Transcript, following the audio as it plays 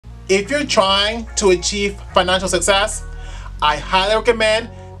if you're trying to achieve financial success, I highly recommend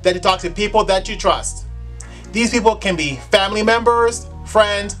that you talk to people that you trust. These people can be family members,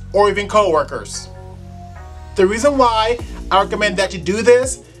 friends, or even co-workers. The reason why I recommend that you do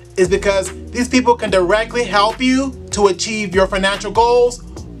this is because these people can directly help you to achieve your financial goals,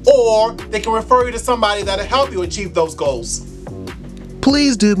 or they can refer you to somebody that'll help you achieve those goals.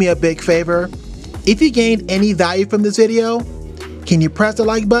 Please do me a big favor. If you gained any value from this video, can you press the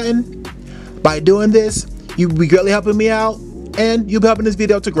like button? By doing this, you'll be greatly helping me out and you'll be helping this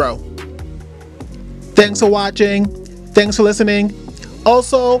video to grow. Thanks for watching. Thanks for listening.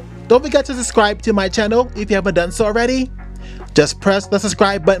 Also, don't forget to subscribe to my channel if you haven't done so already. Just press the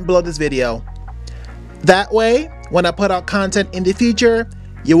subscribe button below this video. That way, when I put out content in the future,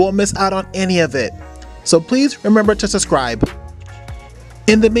 you won't miss out on any of it. So please remember to subscribe.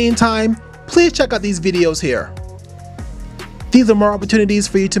 In the meantime, please check out these videos here. These are more opportunities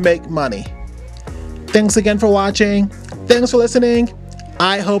for you to make money. Thanks again for watching. Thanks for listening.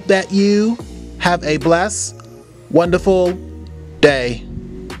 I hope that you have a blessed, wonderful day.